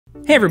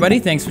Hey everybody,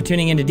 thanks for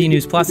tuning in to D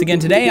News Plus again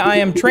today. I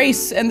am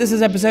Trace, and this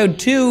is episode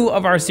 2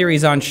 of our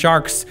series on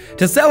sharks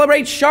to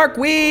celebrate Shark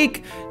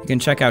Week. You can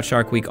check out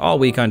Shark Week all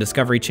week on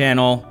Discovery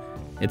Channel.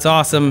 It's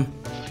awesome.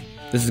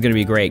 This is gonna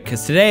be great,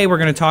 because today we're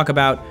gonna talk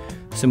about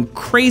some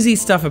crazy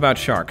stuff about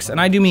sharks. And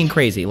I do mean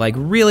crazy, like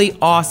really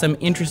awesome,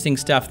 interesting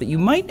stuff that you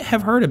might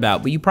have heard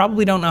about, but you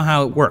probably don't know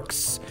how it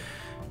works.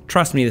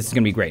 Trust me, this is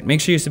gonna be great. Make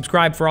sure you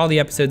subscribe for all the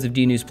episodes of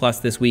D News Plus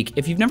this week.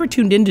 If you've never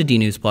tuned into D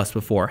News Plus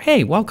before,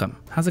 hey, welcome.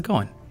 How's it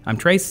going? I'm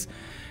Trace,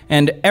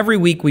 and every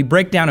week we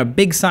break down a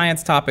big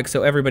science topic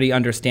so everybody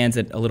understands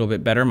it a little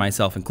bit better,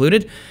 myself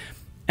included.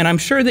 And I'm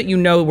sure that you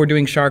know we're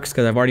doing sharks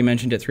because I've already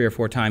mentioned it 3 or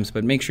 4 times,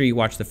 but make sure you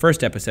watch the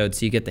first episode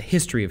so you get the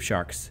history of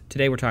sharks.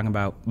 Today we're talking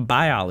about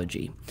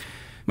biology.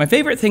 My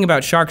favorite thing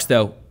about sharks,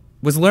 though,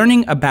 was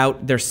learning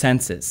about their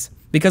senses.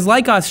 Because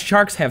like us,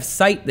 sharks have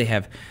sight, they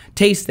have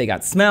taste, they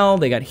got smell,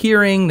 they got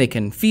hearing, they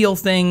can feel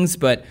things,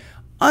 but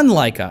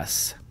unlike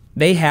us,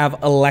 they have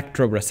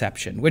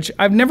electroreception, which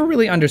I've never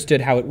really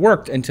understood how it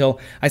worked until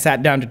I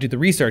sat down to do the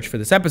research for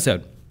this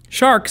episode.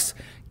 Sharks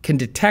can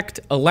detect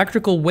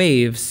electrical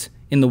waves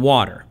in the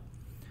water.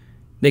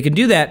 They can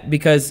do that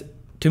because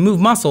to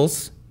move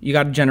muscles, you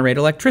got to generate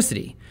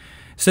electricity.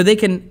 So they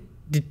can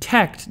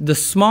detect the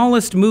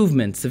smallest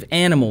movements of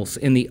animals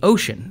in the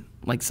ocean,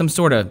 like some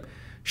sort of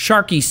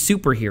sharky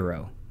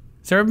superhero.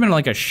 Has there ever been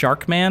like a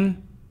shark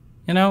man?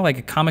 You know, like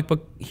a comic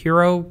book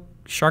hero,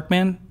 shark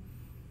man?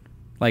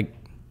 Like,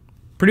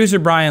 producer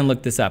Brian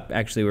looked this up,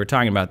 actually. We were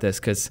talking about this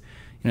because,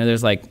 you know,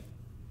 there's like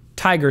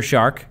tiger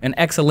shark, an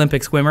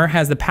ex-Olympic swimmer,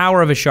 has the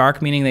power of a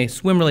shark, meaning they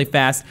swim really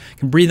fast,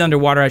 can breathe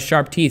underwater, has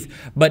sharp teeth,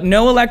 but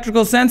no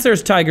electrical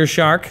sensors, tiger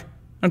shark. I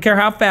don't care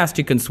how fast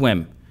you can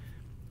swim.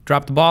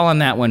 Drop the ball on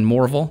that one,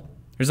 Morval.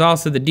 There's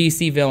also the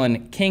DC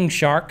villain King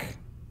Shark.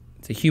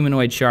 It's a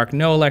humanoid shark,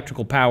 no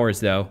electrical powers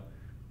though.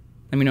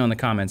 Let me know in the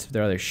comments if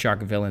there are other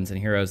shark villains and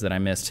heroes that I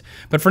missed.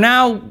 But for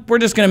now, we're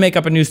just gonna make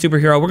up a new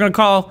superhero. We're gonna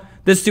call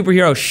this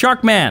superhero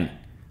Shark Man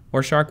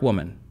or Shark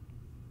Woman.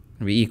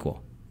 It'll be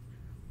equal.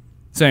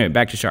 So anyway,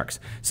 back to sharks.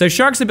 So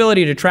sharks'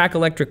 ability to track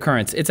electric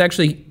currents, it's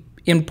actually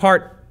in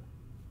part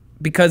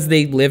because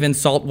they live in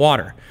salt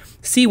water.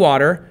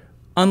 Seawater,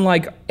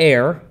 unlike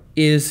air,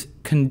 is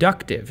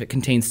conductive. It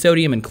contains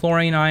sodium and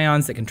chlorine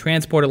ions that can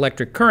transport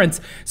electric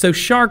currents, so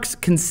sharks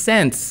can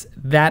sense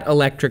that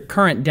electric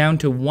current down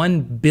to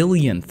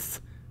 1/1000th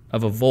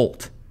of a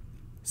volt.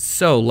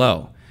 So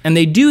low. And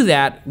they do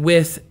that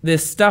with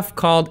this stuff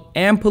called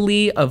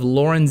ampullae of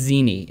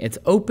Lorenzini. It's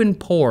open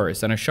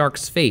pores on a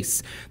shark's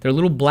face. They're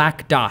little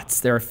black dots.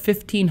 There are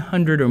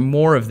 1,500 or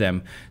more of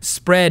them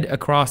spread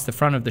across the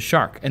front of the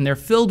shark, and they're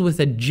filled with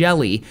a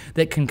jelly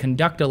that can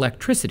conduct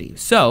electricity.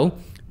 So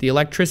the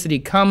electricity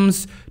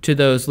comes to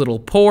those little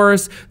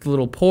pores. The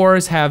little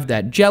pores have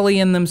that jelly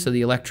in them, so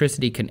the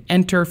electricity can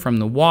enter from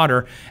the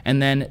water, and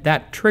then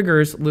that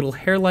triggers little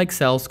hair-like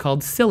cells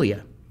called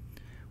cilia.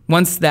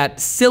 Once that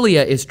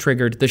cilia is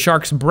triggered, the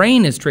shark's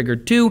brain is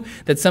triggered too,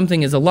 that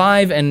something is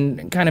alive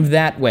and kind of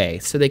that way,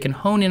 so they can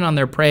hone in on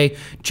their prey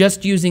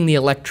just using the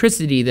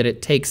electricity that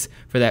it takes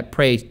for that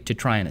prey to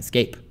try and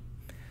escape.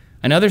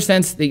 Another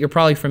sense that you're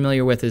probably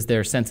familiar with is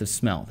their sense of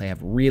smell. They have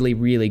really,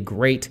 really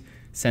great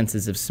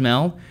senses of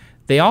smell.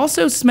 They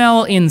also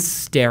smell in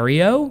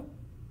stereo,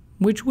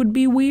 which would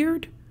be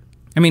weird.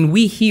 I mean,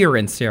 we hear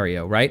in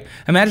stereo, right?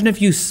 Imagine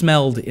if you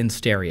smelled in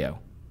stereo.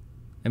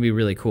 That'd be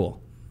really cool.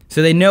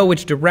 So they know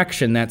which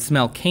direction that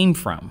smell came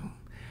from.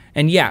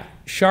 And yeah,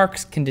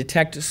 sharks can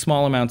detect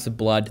small amounts of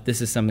blood. This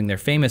is something they're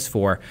famous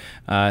for.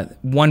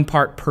 1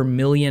 part per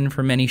million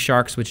for many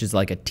sharks, which is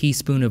like a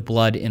teaspoon of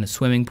blood in a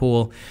swimming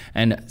pool.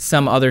 And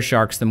some other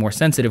sharks, the more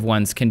sensitive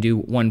ones, can do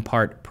 1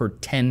 part per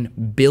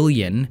 10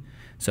 billion.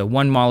 So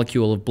 1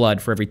 molecule of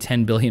blood for every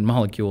 10 billion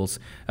molecules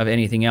of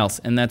anything else.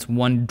 And that's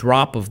 1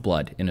 drop of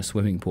blood in a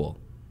swimming pool.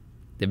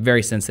 They have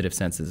very sensitive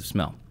senses of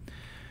smell.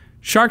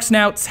 Shark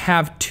snouts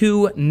have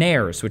 2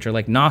 nares, which are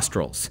like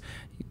nostrils.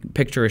 You can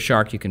picture a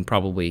shark, you can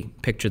probably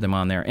picture them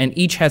on there. And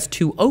each has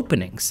 2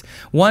 openings,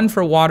 1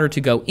 for water to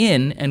go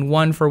in and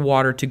 1 for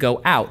water to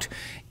go out.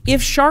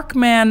 If Shark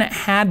Man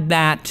had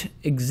that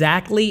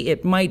exactly,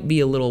 it might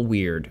be a little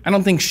weird. I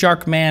don't think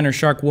Shark Man or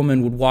Shark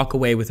Woman would walk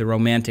away with a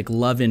romantic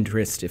love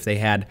interest if they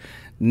had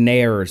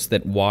nares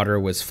that water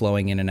was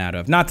flowing in and out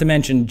of. Not to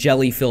mention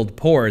jelly-filled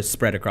pores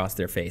spread across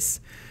their face.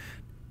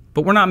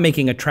 But we're not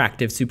making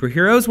attractive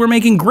superheroes, we're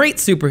making great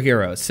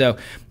superheroes. So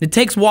it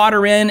takes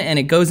water in and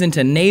it goes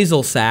into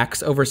nasal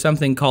sacs over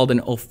something called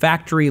an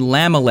olfactory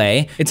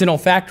lamellae. It's an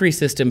olfactory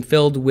system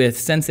filled with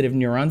sensitive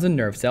neurons and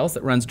nerve cells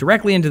that runs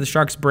directly into the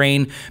shark's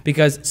brain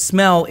because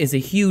smell is a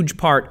huge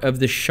part of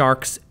the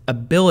shark's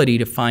ability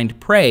to find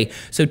prey.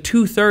 So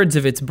 2/3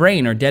 of its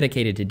brain are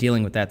dedicated to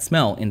dealing with that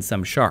smell in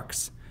some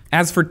sharks.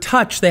 As for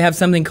touch, they have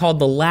something called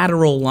the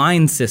lateral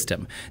line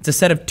system. It's a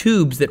set of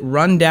tubes that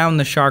run down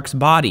the shark's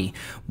body.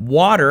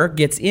 Water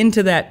gets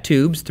into that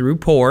tubes through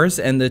pores,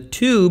 and the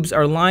tubes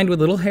are lined with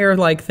little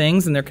hair-like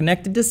things, and they're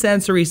connected to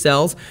sensory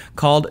cells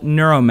called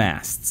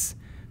neuromasts.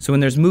 So when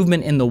there's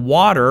movement in the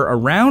water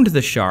around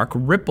the shark,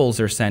 ripples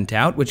are sent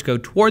out, which go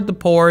toward the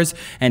pores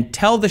and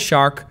tell the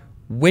shark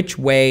which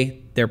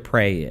way their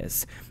prey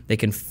is. They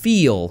can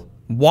feel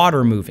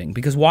water moving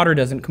because water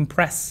doesn't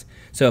compress.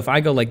 So if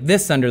I go like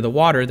this under the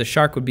water, the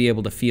shark would be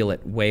able to feel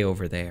it way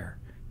over there.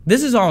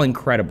 This is all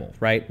incredible,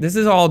 right? This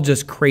is all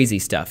just crazy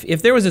stuff.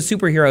 If there was a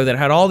superhero that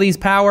had all these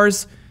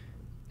powers,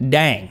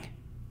 dang,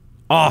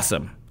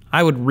 awesome.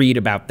 I would read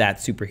about that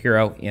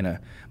superhero in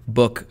a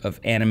book of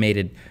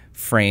animated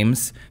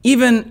frames.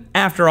 Even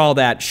after all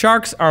that,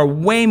 sharks are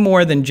way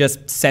more than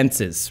just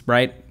senses,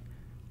 right?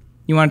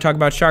 You want to talk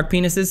about shark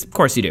penises? Of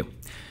course you do.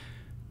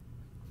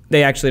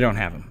 They actually don't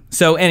have them.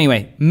 So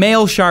anyway,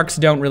 male sharks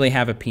don't really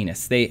have a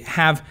penis. They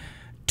have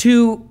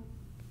two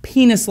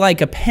penis-like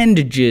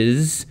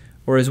appendages,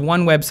 or as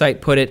one website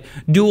put it,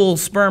 dual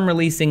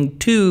sperm-releasing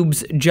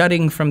tubes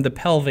jutting from the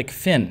pelvic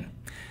fin.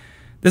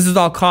 This is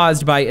all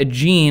caused by a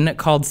gene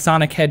called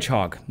Sonic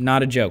Hedgehog.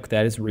 Not a joke,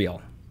 that is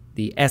real.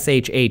 The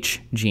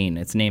SHH gene,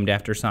 it's named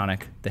after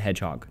Sonic the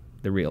Hedgehog.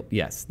 The real,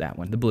 yes, that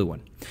one, the blue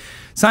one.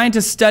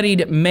 Scientists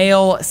studied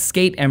male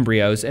skate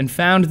embryos and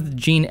found that the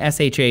gene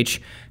SHH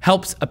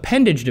helps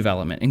appendage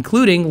development,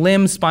 including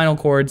limbs, spinal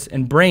cords,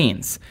 and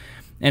brains.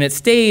 And it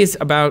stays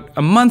about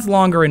a month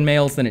longer in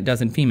males than it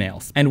does in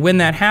females. And when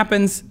that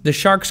happens, the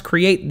sharks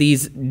create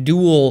these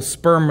dual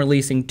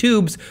sperm-releasing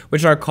tubes,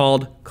 which are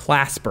called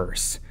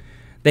claspers.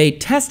 They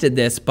tested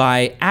this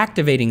by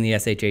activating the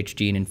SHH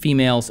gene in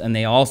females, and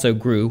they also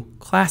grew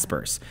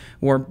claspers,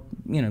 or,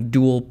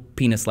 dual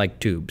penis-like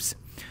tubes.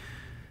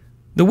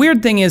 The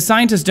weird thing is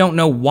scientists don't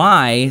know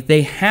why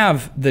they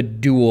have the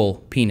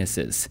dual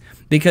penises,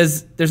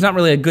 because there's not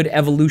really a good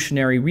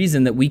evolutionary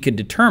reason that we could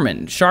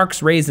determine.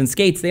 Sharks raised in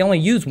skates, they only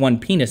use one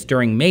penis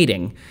during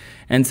mating,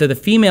 and so the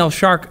female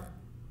shark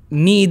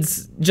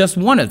needs just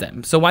one of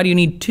them. So why do you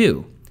need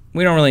two?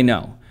 We don't really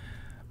know.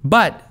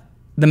 But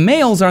the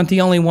males aren't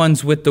the only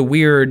ones with the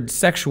weird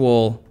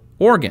sexual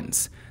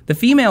organs. The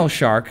female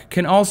shark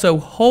can also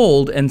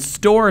hold and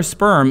store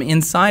sperm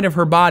inside of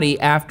her body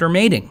after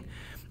mating.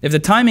 If the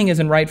timing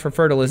isn't right for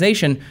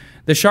fertilization,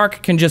 the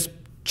shark can just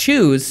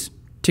choose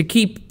to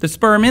keep the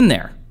sperm in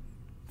there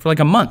for like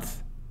a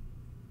month.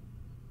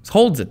 Just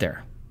holds it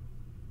there.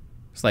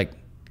 It's like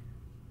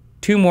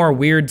two more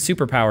weird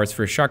superpowers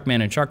for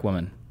Sharkman and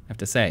Sharkwoman, I have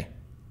to say.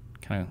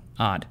 Kind of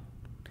odd.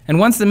 And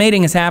once the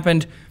mating has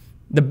happened,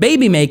 the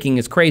baby making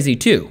is crazy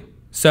too.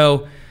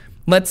 So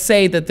let's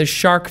say that the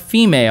shark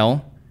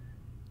female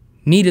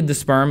needed the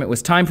sperm, it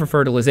was time for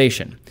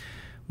fertilization.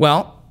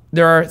 Well,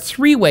 there are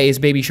 3 ways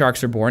baby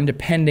sharks are born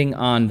depending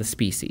on the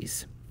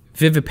species.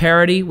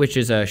 Viviparity, which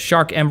is a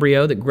shark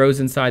embryo that grows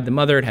inside the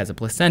mother. It has a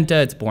placenta,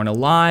 it's born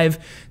alive,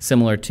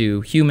 similar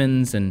to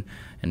humans and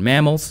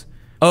mammals.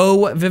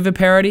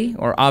 Oviviparity,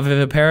 or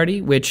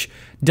oviviparity, which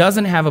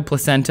doesn't have a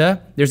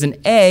placenta. There's an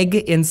egg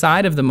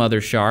inside of the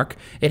mother shark.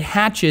 It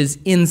hatches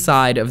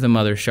inside of the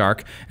mother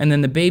shark, and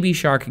then the baby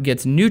shark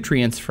gets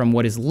nutrients from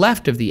what is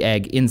left of the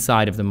egg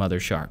inside of the mother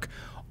shark.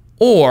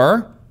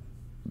 Or,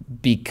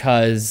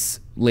 because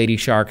lady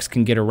sharks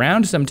can get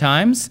around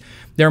sometimes,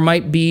 there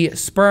might be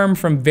sperm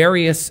from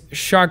various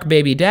shark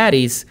baby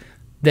daddies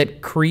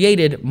that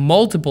created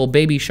multiple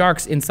baby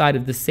sharks inside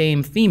of the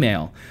same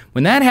female.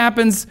 When that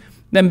happens,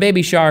 then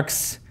baby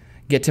sharks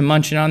get to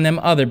munching on them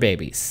other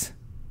babies.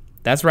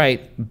 That's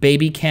right,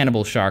 baby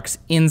cannibal sharks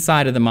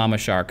inside of the mama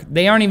shark.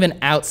 They aren't even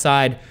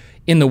outside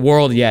in the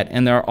world yet,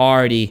 and they're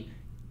already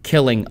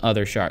killing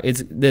other sharks.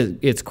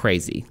 It's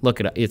crazy.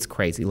 Look it up. It's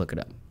crazy. Look it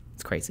up.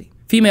 It's crazy.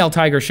 Female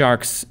tiger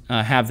sharks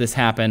have this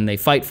happen. They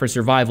fight for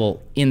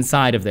survival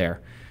inside of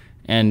there,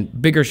 and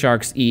bigger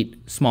sharks eat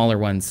smaller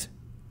ones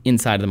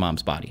inside of the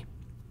mom's body.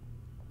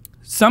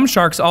 Some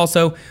sharks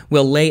also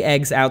will lay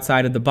eggs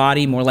outside of the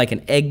body, more like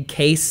an egg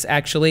case,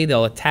 actually.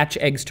 They'll attach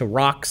eggs to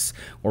rocks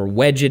or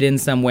wedge it in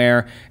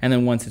somewhere, and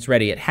then once it's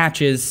ready, it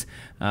hatches.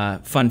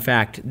 Fun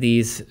fact,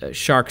 these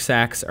shark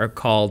sacs are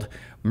called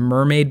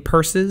mermaid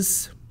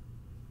purses,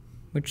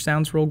 which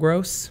sounds real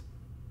gross.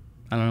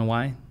 I don't know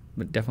why,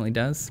 but it definitely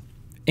does.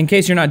 In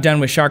case you're not done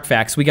with shark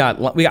facts, I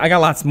got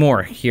lots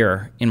more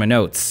here in my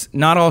notes.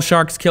 Not all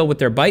sharks kill with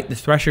their bite. The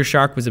thresher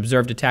shark was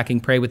observed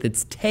attacking prey with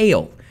its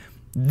tail.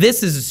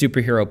 This is a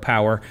superhero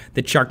power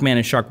that Sharkman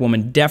and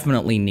Sharkwoman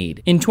definitely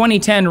need. In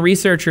 2010,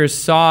 researchers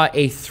saw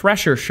a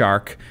thresher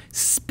shark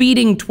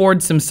speeding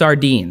towards some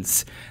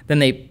sardines. Then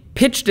they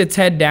pitched its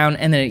head down,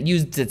 and then it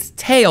used its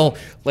tail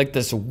like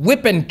this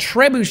whipping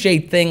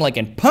trebuchet thing, like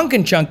in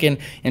Punkin' Chunkin',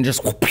 and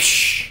just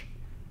whoosh.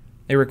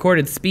 They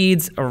recorded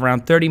speeds of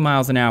around 30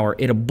 miles an hour.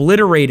 It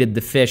obliterated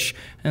the fish,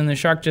 and the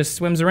shark just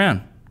swims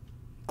around.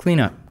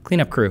 Cleanup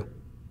crew.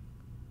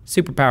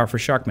 Superpower for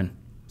Sharkman.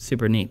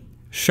 Super neat.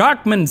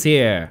 Sharkman's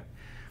here.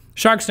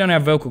 Sharks don't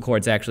have vocal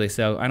cords, actually,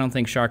 so I don't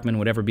think Sharkman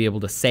would ever be able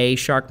to say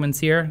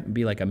Sharkman's here. It'd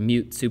be like a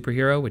mute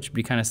superhero, which would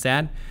be kind of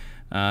sad.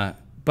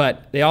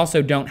 But they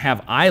also don't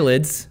have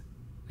eyelids.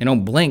 They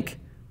don't blink.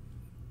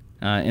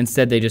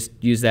 Instead, they just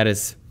use that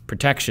as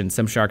protection.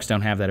 Some sharks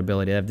don't have that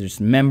ability. They have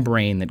this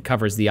membrane that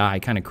covers the eye,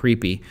 kind of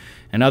creepy.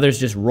 And others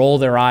just roll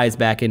their eyes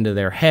back into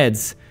their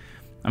heads.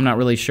 I'm not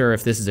really sure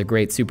if this is a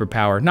great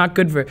superpower. Not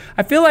good for,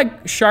 I feel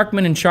like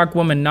Sharkman and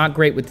Sharkwoman not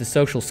great with the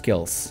social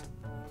skills.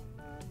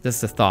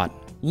 Just a thought.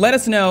 Let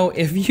us know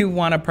if you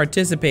want to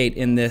participate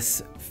in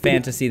this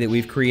fantasy that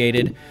we've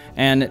created,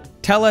 and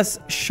tell us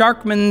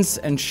Sharkman's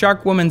and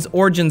Sharkwoman's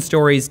origin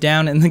stories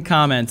down in the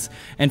comments,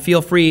 and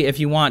feel free if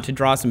you want to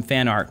draw some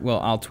fan art. Well,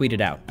 I'll tweet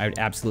it out. I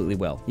absolutely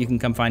will. You can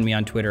come find me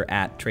on Twitter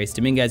at Trace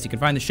Dominguez. You can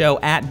find the show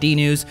at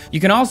DNews. You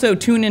can also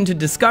tune into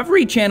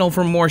Discovery Channel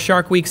for more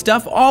Shark Week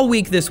stuff all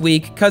week this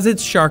week, cause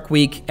it's Shark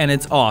Week and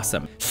it's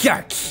awesome.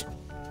 Sharks!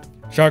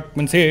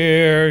 Sharkman's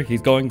here.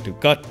 He's going to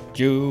cut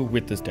you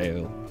with his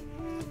tail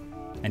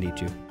and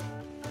eat you.